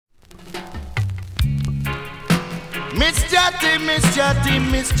Miss Chatty, Miss Chatty,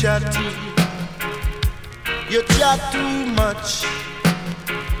 Miss Chatty, you chat too much.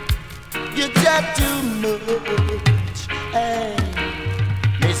 You chat too much. Hey,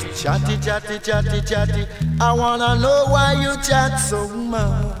 Miss Chatty, Chatty, Chatty, Chatty, I wanna know why you chat so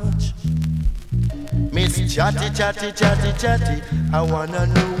much. Miss Chatty, Chatty, Chatty, Chatty, I wanna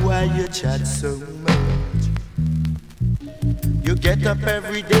know why you chat so much. You get up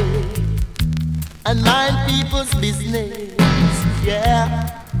every day and mind people's business,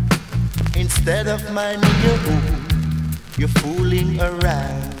 yeah. Instead of minding your own, you're fooling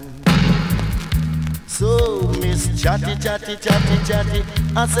around. So, Miss Chatty, Chatty, Chatty, Chatty,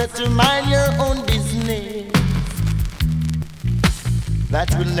 I said to mind your own business.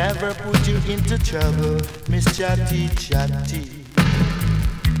 That will never put you into trouble, Miss Chatty, Chatty.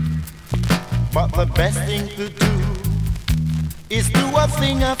 But the best thing to do is do a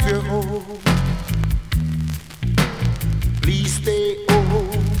thing of your own. Please stay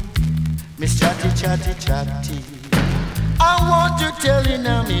home, Miss Chatty, Chatty, Chatty. I want to tell you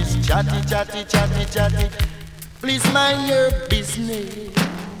now, Miss Chatty, Chatty, Chatty, Chatty, please mind your business.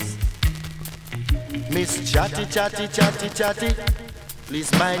 Miss Chatty, Chatty, Chatty, Chatty,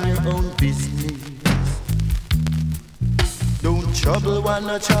 please mind your own business. Don't trouble one,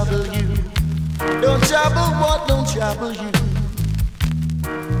 not trouble you. Don't trouble what, don't trouble you.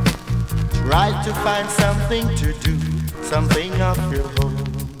 Try to find something to do, something of your own.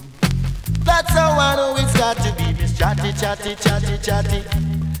 That's how I know it's got to be, Miss Chatty, Chatty, Chatty, Chatty,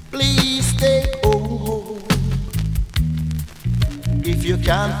 please stay home. If you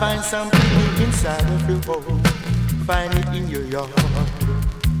can't find something inside of your home, find it in your yard.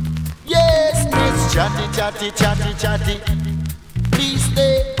 Yes, Miss Chatty, Chatty, Chatty, Chatty, please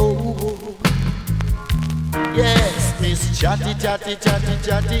stay home. Yes, Miss Chatty, Chatty, Chatty,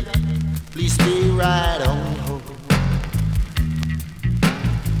 Chatty, please stay right on home.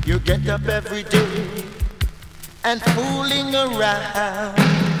 You get up every day and fooling around,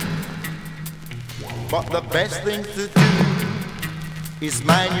 but the best thing to do is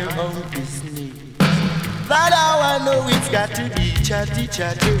mind your own business. That's how I know it's got to be Chatty,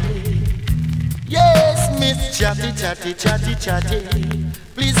 Chatty. Yes, Miss Chatty, Chatty, Chatty, Chatty,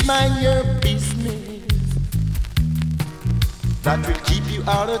 please mind your business. That will keep you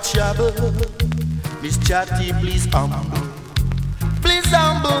out of trouble. Miss Chatty, please humble. Please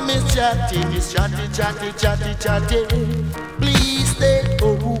humble, Miss Chatty, Miss Chatty, Chatty, Chatty, Chatty, please stay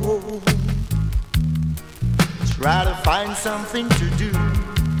home. Try to find something to do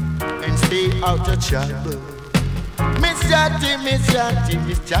and stay out of trouble. Miss Chatty, Miss Chatty,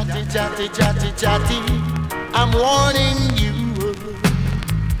 Miss Chatty, Chatty, Chatty, Chatty, I'm warning you.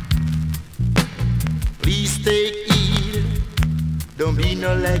 Please take heed, don't be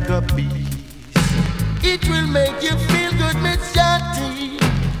no like a beast. It will make you feel good, Miss Chatty.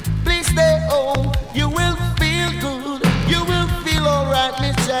 Please stay home, you will feel good. You will feel alright,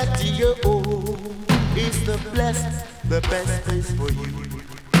 Miss Chatty. Your home is the best place for you.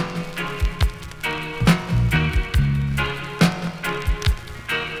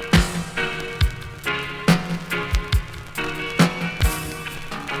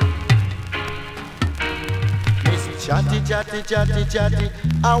 Miss Chatty, Chatty, Chatty, Chatty,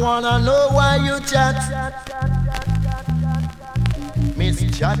 I wanna know why you chat. Miss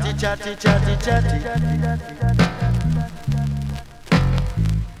Chatty, Chatty, Chatty, Chatty.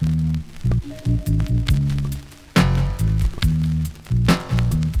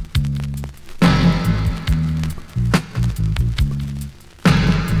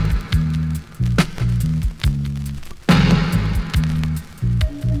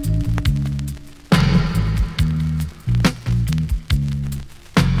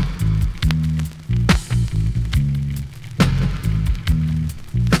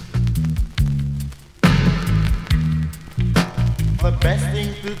 The best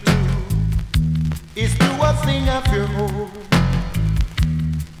thing to do is do a thing of your own.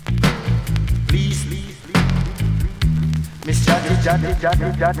 Please, please, please, Miss Chatty, Chatty, Chatty,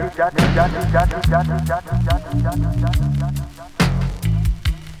 Chatty, Chatty, Chatty, Chatty, Chatty, Chatty, Chatty, Chatty, Chatty.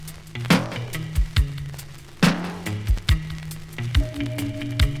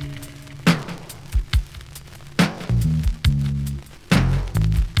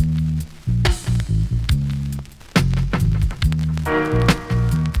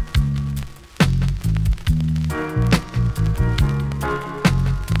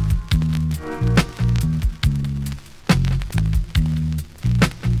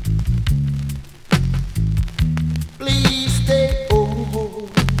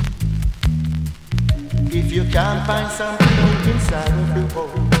 If you can't find something inside of your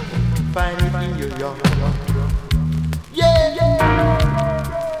home, find it in your yard.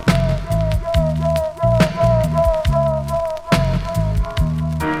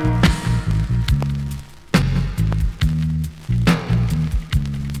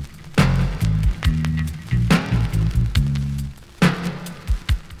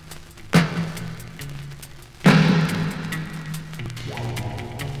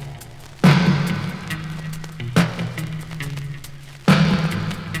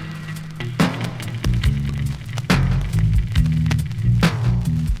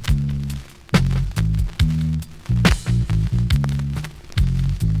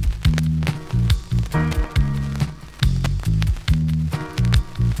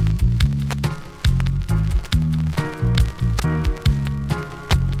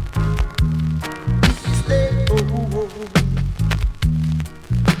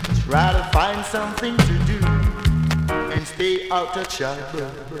 something to do and stay out of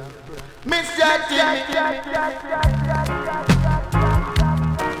trouble. Miss Chatty.